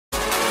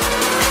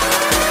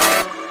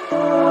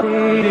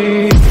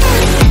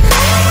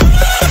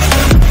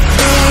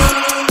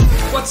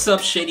What's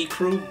up, Shady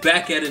crew?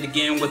 Back at it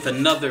again with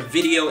another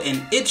video,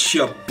 and it's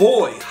your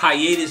boy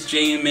Hiatus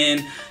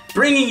JMN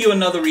bringing you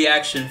another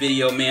reaction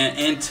video, man.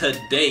 And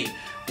today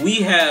we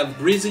have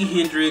Grizzy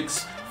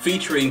Hendrix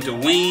featuring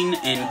Dwayne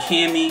and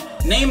Cammy.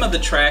 Name of the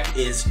track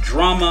is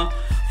Drama.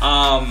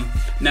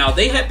 Now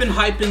they have been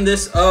hyping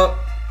this up,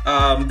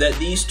 that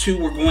these two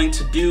were going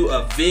to do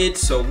a vid,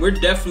 so we're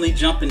definitely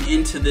jumping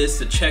into this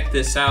to check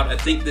this out. I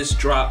think this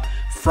dropped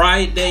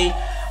Friday,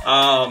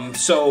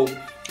 so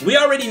we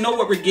already know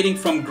what we're getting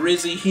from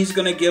Grizzy. He's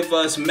gonna give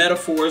us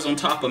metaphors on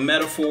top of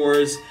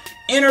metaphors,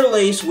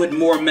 interlaced with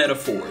more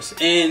metaphors.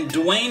 And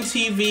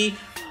Duanetv,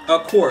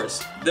 of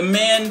course, the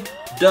man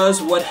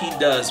does what he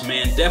does,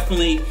 man.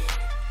 Definitely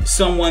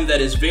someone that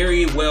is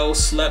very well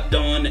slept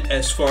on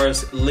as far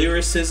as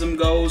lyricism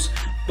goes,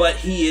 but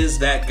he is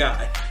that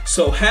guy.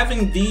 So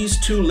having these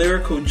two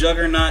lyrical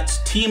juggernauts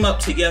team up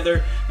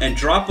together and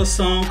drop a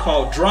song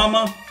called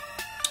Drama,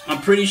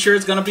 I'm pretty sure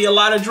it's gonna be a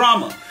lot of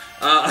drama.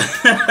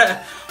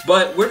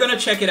 But we're gonna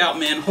check it out,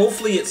 man.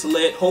 Hopefully it's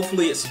lit,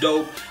 hopefully it's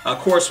dope. Of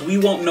course, we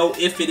won't know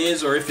if it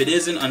is or if it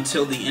isn't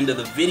until the end of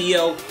the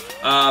video.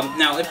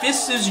 Now, if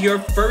this is your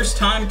first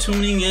time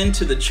tuning in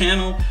to the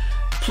channel,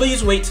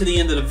 please wait to the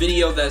end of the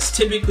video. That's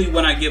typically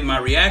when I give my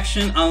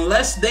reaction.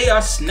 Unless they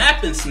are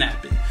snapping,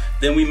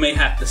 then we may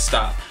have to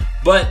stop.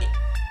 But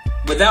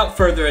without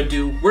further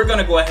ado, we're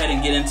gonna go ahead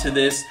and get into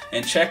this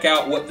and check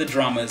out what the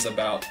drama is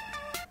about.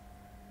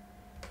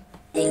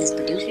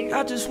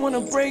 Y'all just wanna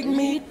break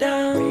me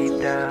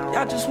down.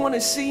 Y'all just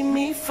wanna see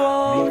me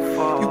fall.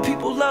 You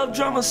people love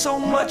drama so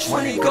much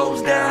when it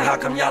goes down. How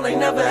come y'all ain't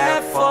never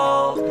had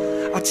fault?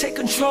 I take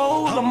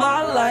control of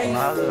my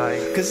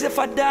life, cause if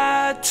I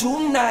die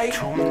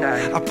tonight,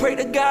 I pray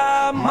to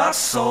God my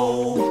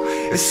soul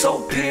is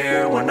so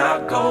pure when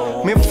I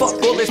go. Man,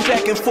 fuck all this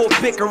back and forth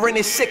bickering,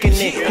 it's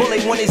sickening. All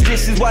they want is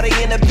this is why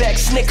they in the back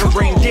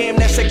snickering. Damn,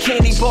 that's a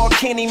candy bar,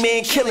 candy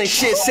man killing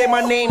shit. Say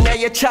my name, now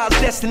your child's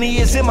destiny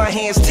is in my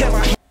hands.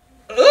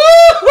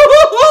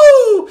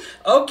 Ooh,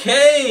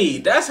 okay,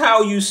 that's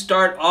how you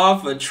start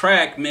off a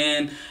track,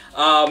 man.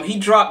 He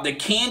dropped the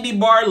candy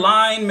bar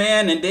line,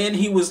 man, and then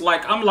he was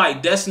like, I'm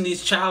like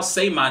Destiny's Child,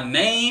 say my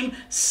name,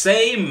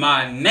 say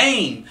my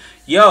name.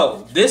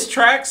 Yo, this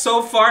track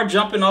so far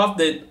jumping off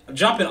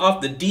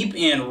the deep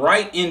end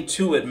right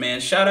into it, man.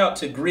 Shout out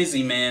to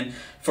Grizzy, man,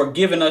 for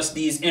giving us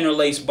these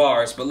interlaced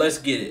bars, but let's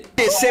get it.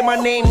 Say my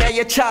name, now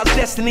your child's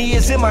destiny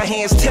is in my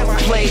hands.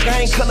 Template,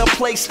 I ain't gonna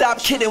play, stop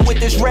kidding with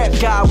this rap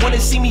guy. Wanna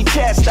see me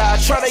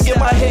chastised, try to get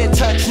my head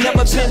touched,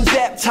 never been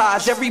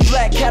baptized. Every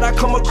black cat I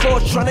come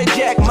across trying to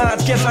jack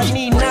mines. Guess I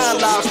need 9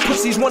 lives,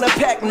 pussies wanna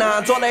pack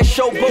 9s. All that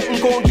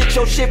showboating gon' get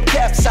your ship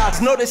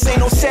capsized. No, this ain't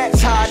no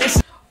satire,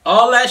 this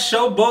all that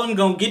showboating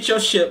gonna get your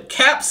ship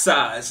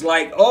capsized.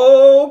 Like,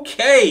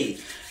 okay,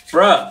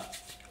 bruh.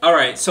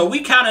 Alright, so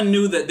we kind of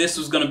knew that this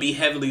was going to be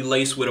heavily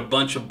laced with a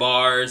bunch of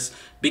bars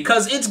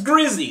because it's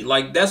Grizzy.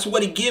 Like, that's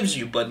what he gives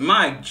you. But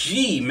my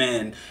G,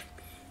 man,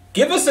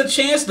 give us a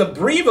chance to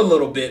breathe a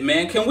little bit,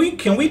 man. Can we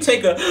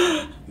take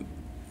a...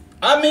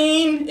 I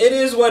mean, it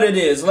is what it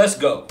is. Let's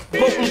go.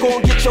 Boating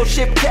gon' get your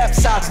ship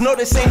capsized. No,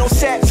 this ain't no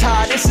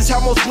satire. This is how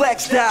most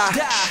blacks die.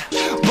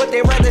 But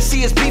they rather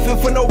see us beefing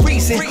for no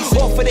reason.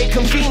 All for their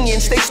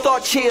convenience, they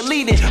start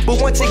cheerleading. But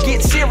once it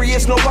gets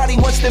serious, nobody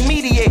wants to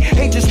mediate.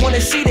 They just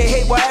wanna see the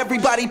hate while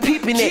everybody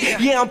peeping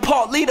it. Yeah, I'm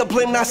part leader,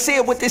 blame I say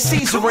it with the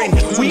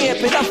Caesarin. We amp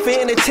it up for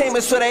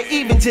entertainment so that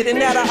evens it. And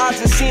now the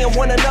odds of seeing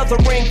one another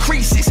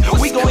increases.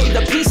 We gon'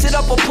 either piece it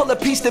up or pull a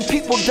piece, then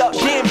people duck.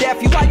 Damn,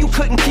 Daffy, why you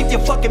couldn't keep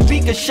your fucking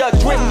beaker shut?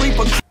 Grim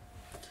Reaper.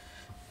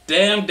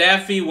 Damn,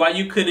 Daffy, why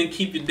you couldn't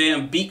keep your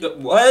damn beak up?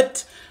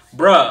 What?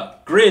 Bruh,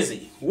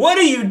 Grizzy, what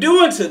are you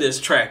doing to this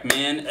track,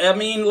 man? I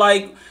mean,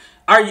 like,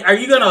 are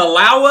you gonna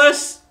allow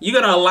us? You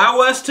gonna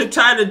allow us to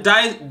try to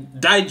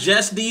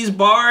digest these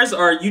bars,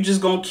 or are you just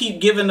gonna keep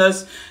giving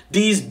us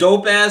these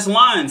dope ass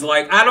lines?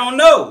 Like, I don't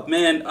know,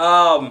 man.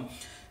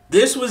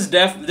 This is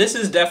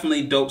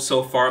definitely dope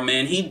so far,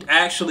 man. He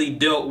actually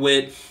dealt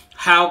with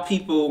how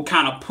people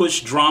kind of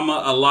push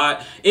drama a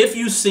lot. If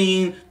you've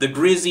seen the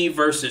Grizzy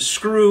versus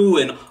Screw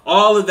and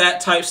all of that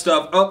type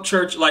stuff,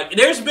 Upchurch, like,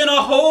 there's been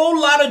a whole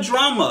lot of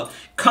drama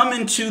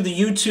coming to the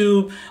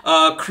YouTube,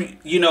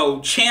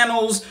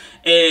 channels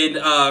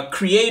and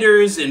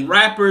creators and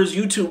rappers,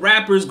 YouTube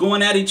rappers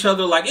going at each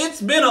other. Like, it's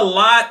been a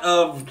lot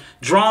of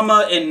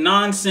drama and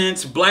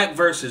nonsense, black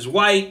versus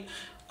white,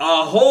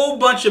 a whole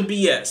bunch of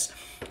BS.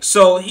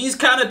 So he's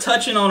kind of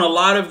touching on a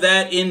lot of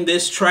that in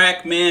this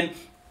track, man.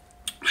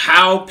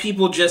 How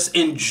people just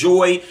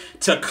enjoy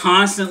to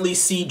constantly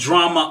see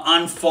drama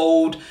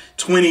unfold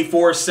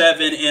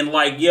 24/7, and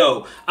like,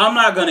 yo, I'm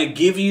not gonna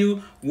give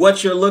you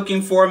what you're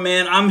looking for,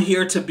 man. I'm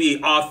here to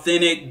be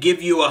authentic,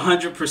 give you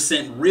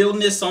 100%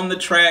 realness on the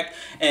track,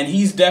 and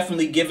he's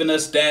definitely giving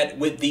us that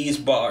with these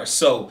bars.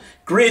 So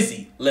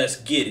Grizzy, let's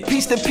get it.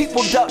 Peace to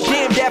people duck.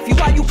 Damn, Daffy,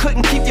 why you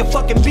couldn't keep your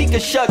fucking beaker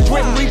shut?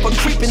 Grim Reaper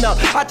creeping up.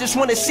 I just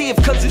wanna see if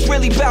cause it's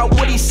really about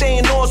what he's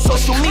saying on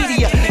social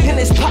media. And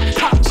it's pop,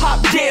 pop,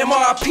 pop, damn,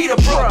 R.I.P. to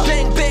bro.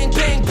 Bang, bang.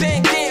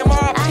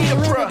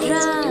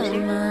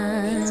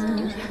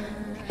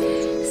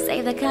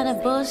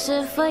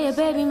 bullshit for your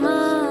baby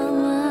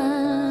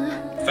mama.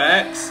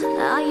 Facts.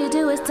 All you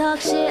do is talk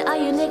shit, all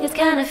you niggas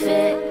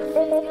counterfeit.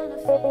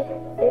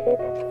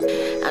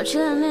 I'm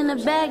chillin' in the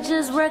back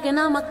just working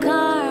on my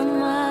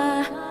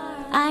karma.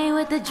 I ain't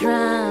with the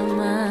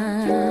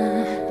drama.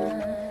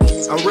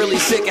 I'm really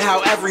sick of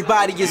how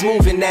everybody is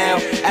moving now.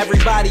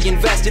 Everybody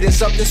invested in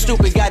something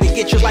stupid. Gotta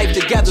get your life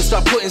together.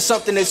 Start putting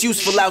something that's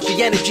useful out.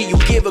 The energy you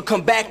give will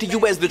come back to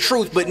you as the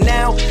truth. But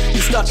now, you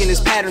stuck in this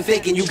pattern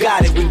thinking you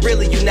got it when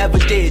really you never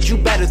did. You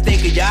better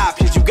think of your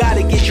options. You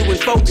gotta get you in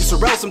focus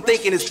or else I'm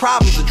thinking it's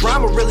problems. The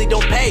drama really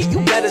don't pay.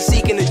 You better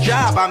seeking a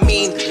job. I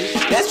mean,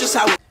 that's just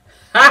how it...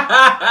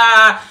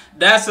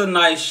 That's a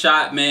nice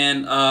shot,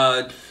 man.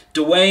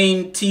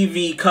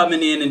 Duanetv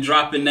coming in and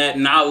dropping that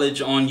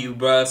knowledge on you,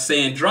 bruh,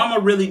 saying drama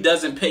really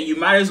doesn't pay. You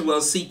might as well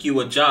seek you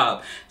a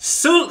job.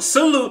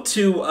 Salute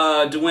to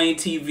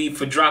Duanetv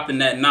for dropping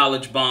that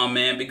knowledge bomb,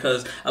 man,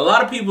 because a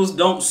lot of people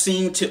don't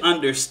seem to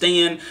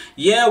understand.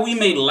 Yeah, we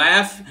may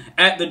laugh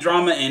at the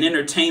drama and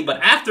entertain, but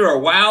after a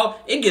while,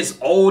 it gets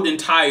old and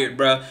tired,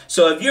 bruh.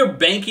 So if you're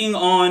banking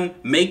on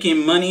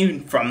making money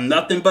from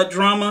nothing but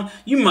drama,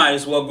 you might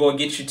as well go and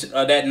get you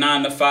that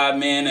 9 to 5,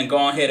 man, and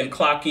go ahead and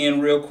clock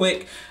in real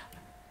quick.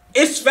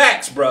 It's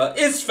facts, bruh.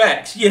 It's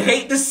facts. You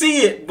hate to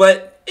see it,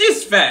 but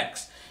it's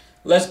facts.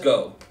 Let's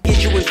go.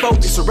 Get you in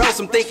focus or else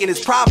I'm thinking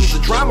it's problems. The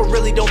drama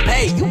really don't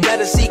pay. You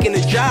better seeking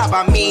a job.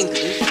 I mean,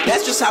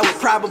 that's just how it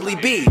probably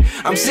be.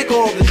 I'm sick of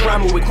all the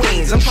drama with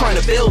queens. I'm trying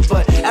to build,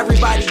 but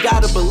everybody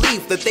got a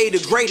belief that they the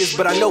greatest.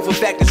 But I know for a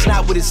fact it's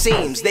not what it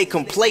seems. They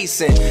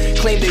complacent,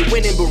 claim they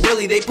winning, but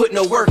really they put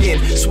no work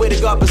in. Swear to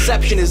God,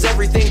 perception is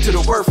everything to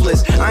the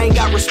worthless. I ain't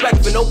got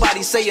respect for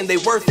nobody saying they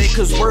worth it,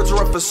 cause words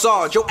are a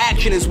facade. Your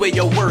action is where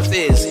your worth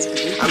is.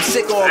 I'm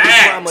sick of all the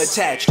drama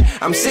attached.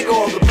 I'm sick of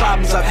all the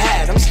problems I've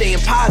had. I'm staying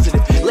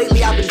positive.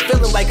 Lately I've been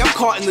feeling like I'm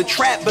caught in the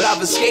trap, but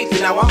I've escaped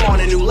and now I'm on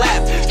a new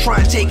lap.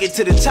 Trying to take it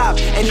to the top.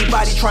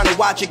 Anybody trying to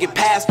watch it get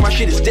past, my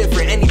shit is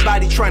different.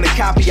 Anybody trying to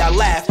copy, I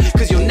laugh,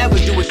 cause you'll never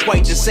do it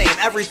quite the same.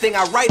 Everything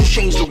I write has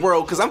changed the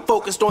world, cause I'm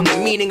focused on the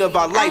meaning of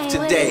our life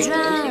today.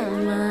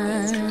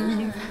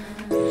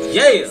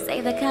 Yeah.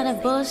 Say the kind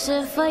of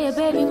bullshit for your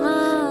baby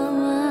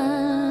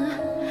mama.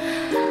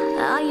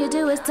 All you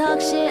do is talk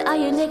shit, all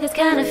you niggas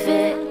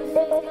counterfeit.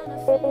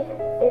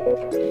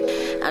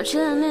 I'm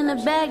chillin' in the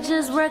back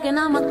just working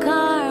on my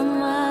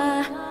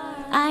karma.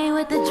 I ain't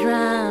with the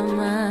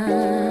drama.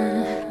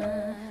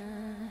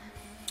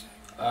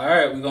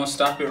 Alright, we're gonna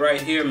stop it right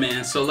here,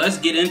 man. So let's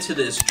get into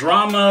this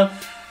drama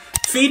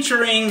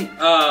featuring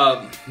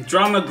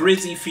drama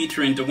Grizzy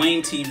featuring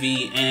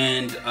Duanetv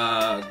and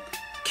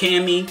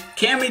Cammy.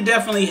 Cammy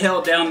definitely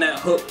held down that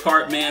hook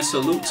part, man.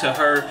 Salute to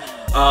her.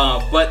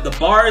 But the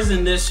bars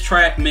in this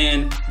track,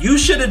 man, you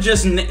should have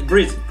just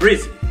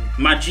Grizzy,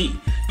 my G.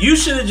 You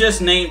should have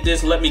just named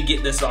this, let me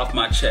get this off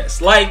my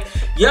chest. Like,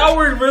 y'all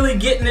were really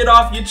getting it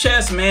off your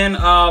chest, man.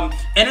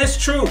 And it's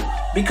true,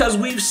 because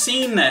we've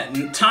seen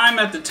that time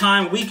after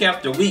time, week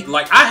after week.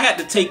 Like, I had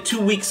to take 2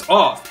 weeks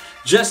off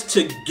just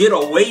to get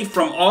away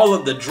from all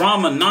of the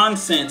drama,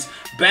 nonsense,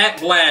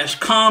 backlash,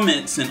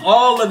 comments, and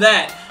all of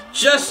that,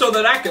 just so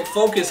that I could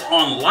focus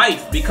on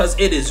life, because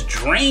it is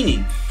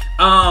draining.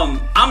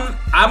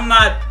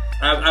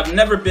 I've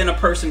never been a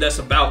person that's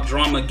about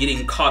drama,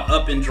 getting caught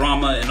up in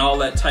drama and all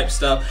that type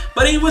stuff.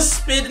 But he was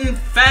spitting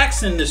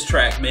facts in this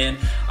track, man.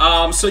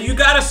 So you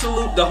gotta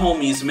salute the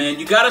homies, man.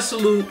 You gotta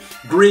salute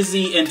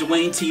Grizzy and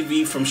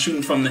Duanetv from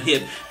Shooting From the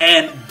Hip.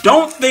 And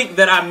don't think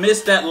that I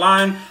missed that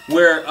line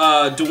where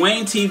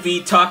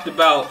Duanetv talked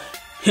about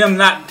him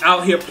not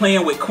out here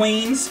playing with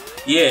queens.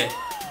 Yeah,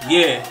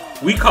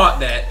 we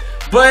caught that.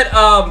 But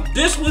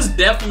this was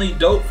definitely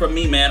dope for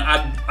me, man.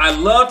 I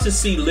love to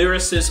see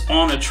lyricists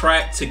on a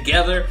track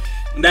together.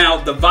 Now,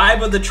 the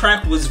vibe of the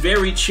track was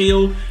very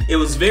chill. It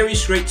was very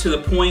straight to the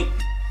point.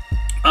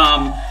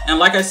 And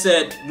like I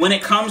said, when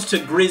it comes to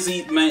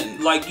Grizzy,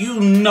 man, like, you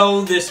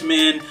know this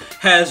man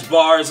has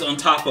bars on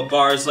top of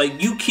bars.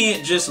 Like, you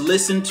can't just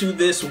listen to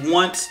this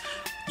once.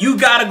 You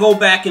gotta go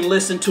back and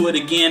listen to it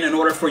again in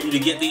order for you to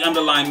get the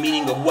underlying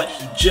meaning of what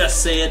he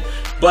just said.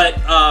 But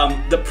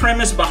the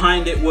premise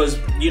behind it was,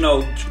 you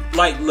know,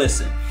 like,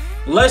 listen,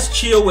 let's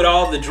chill with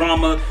all the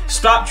drama.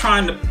 Stop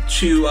trying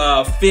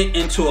to fit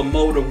into a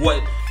mode of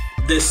what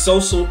this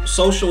social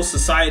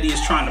society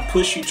is trying to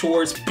push you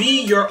towards.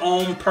 Be your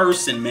own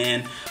person,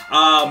 man.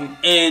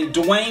 And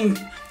Dwayne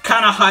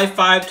kind of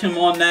high-fived him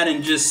on that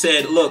and just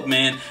said, look,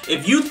 man,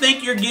 if you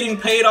think you're getting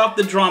paid off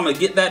the drama,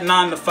 get that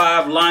 9 to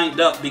 5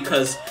 lined up,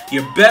 because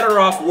you're better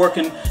off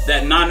working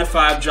that 9 to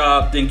 5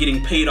 job than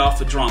getting paid off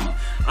the drama.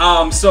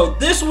 So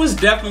this was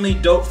definitely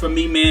dope for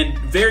me, man.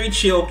 Very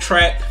chill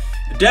track.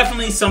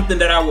 Definitely something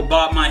that I would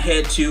bob my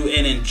head to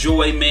and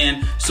enjoy,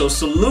 man. So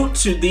salute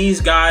to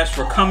these guys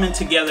for coming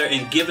together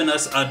and giving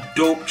us a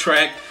dope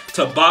track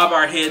to bob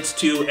our heads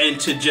to and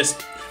to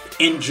just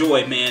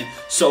enjoy, man.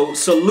 So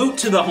salute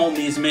to the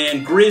homies,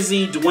 man.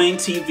 Grizzy,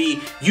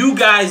 Duanetv, you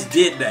guys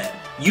did that.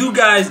 You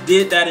guys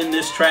did that in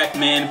this track,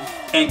 man,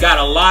 and got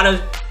a lot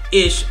of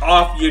ish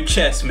off your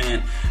chest,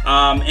 man.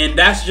 And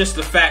that's just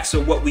the facts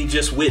of what we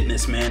just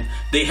witnessed, man.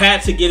 They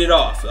had to get it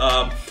off.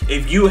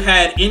 If you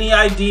had any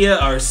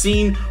idea or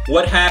seen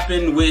what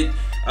happened with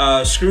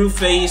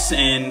Screwface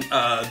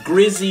and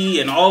Grizzy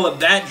and all of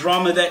that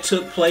drama that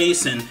took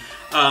place, and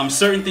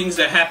certain things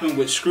that happened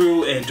with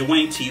Screw and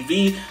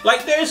Duanetv,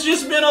 like, there's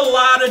just been a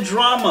lot of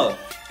drama.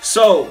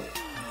 So,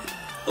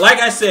 like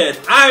I said,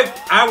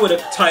 I would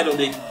have titled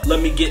it,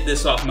 "Let Me Get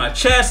This Off My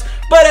Chest,"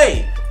 but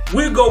hey,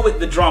 we'll go with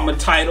the drama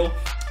title.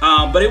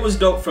 But it was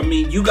dope for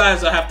me. You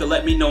guys will have to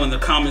let me know in the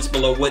comments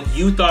below what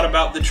you thought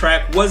about the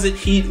track. Was it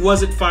heat?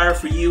 Was it fire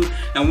for you?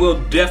 And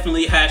we'll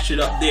definitely hash it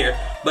up there.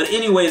 But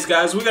anyways,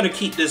 guys, we're going to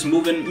keep this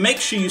moving. Make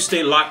sure you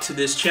stay locked to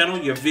this channel.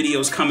 Your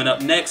video's coming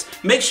up next.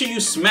 Make sure you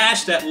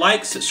smash that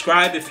like,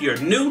 subscribe if you're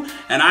new,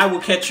 and I will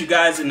catch you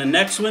guys in the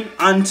next one.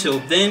 Until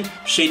then,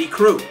 Shady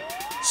Crew,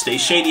 stay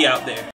shady out there.